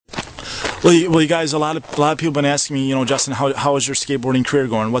Well, you guys, a lot of people have been asking me, Justin, how is your skateboarding career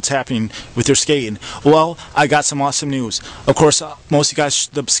going? What's happening with your skating? Well, I got some awesome news. Of course, most of you guys,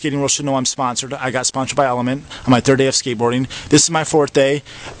 the skating world should know I'm sponsored. I got sponsored by Element on my 3rd day of skateboarding. This is my 4th day,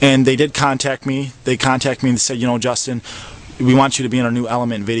 and they did contact me. They contacted me and said, Justin, we want you to be in our new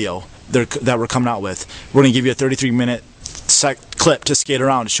Element video that we're coming out with. We're going to give you a 33-minute clip to skate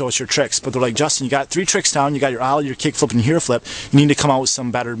around to show us your tricks. But they're like, Justin, you got 3 tricks down, you got your ollie, your kick flip, and your heel flip. You need to come out with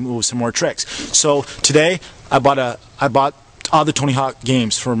some better moves, some more tricks. So today I bought all the Tony Hawk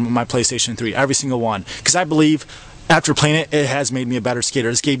games for my PlayStation 3, every single one, because I believe after playing it, it has made me a better skater.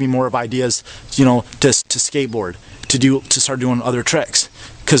 It's gave me more of ideas, to skateboard, to start doing other tricks.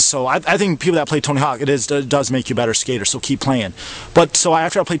 So I think people that play Tony Hawk, it does make you a better skater, so keep playing. But so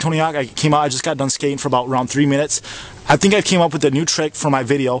after I played Tony Hawk, I came out, I just got done skating for about around 3 minutes. I think I came up with a new trick for my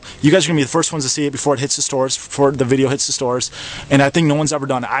video. You guys are going to be the first ones to see it before it hits the stores, before the video hits the stores. And I think no one's ever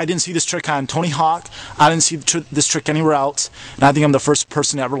done it. I didn't see this trick on Tony Hawk. I didn't see this trick anywhere else. And I think I'm the first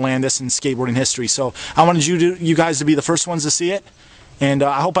person to ever land this in skateboarding history. So I wanted you guys to be the first ones to see it. And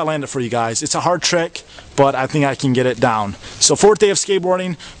I hope I land it for you guys. It's a hard trick, but I think I can get it down. So 4th day of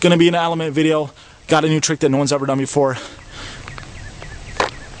skateboarding, gonna be an Element video. Got a new trick that no one's ever done before.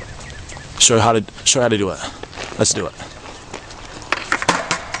 Show you how to do it. Let's do it.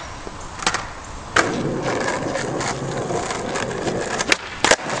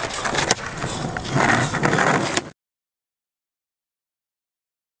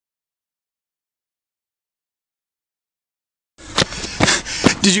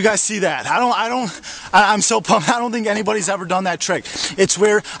 Did you guys see that? I'm so pumped. I don't think anybody's ever done that trick. It's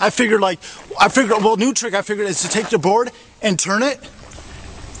where I figured, new trick I figured is to take the board and turn it.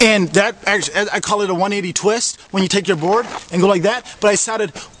 And that, actually, I call it a 180 twist, when you take your board and go like that. But I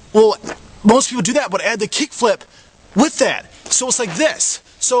decided, well, most people do that, but add the kick flip with that. So it's like this.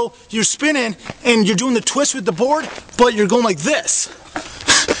 So you're spinning and you're doing the twist with the board, but you're going like this.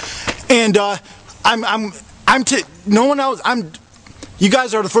 And you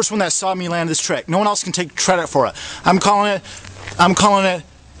guys are the first one that saw me land this trick. No one else can take credit for it. I'm calling it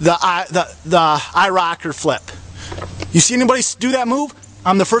the eye rocker flip. You see anybody do that move?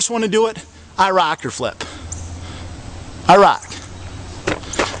 I'm the first one to do it. Eye rocker flip. I rock.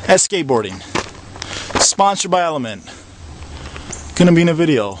 At skateboarding. Sponsored by Element. Gonna be in a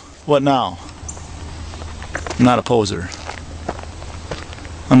video. What now? I'm not a poser.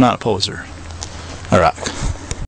 I'm not a poser. I rock.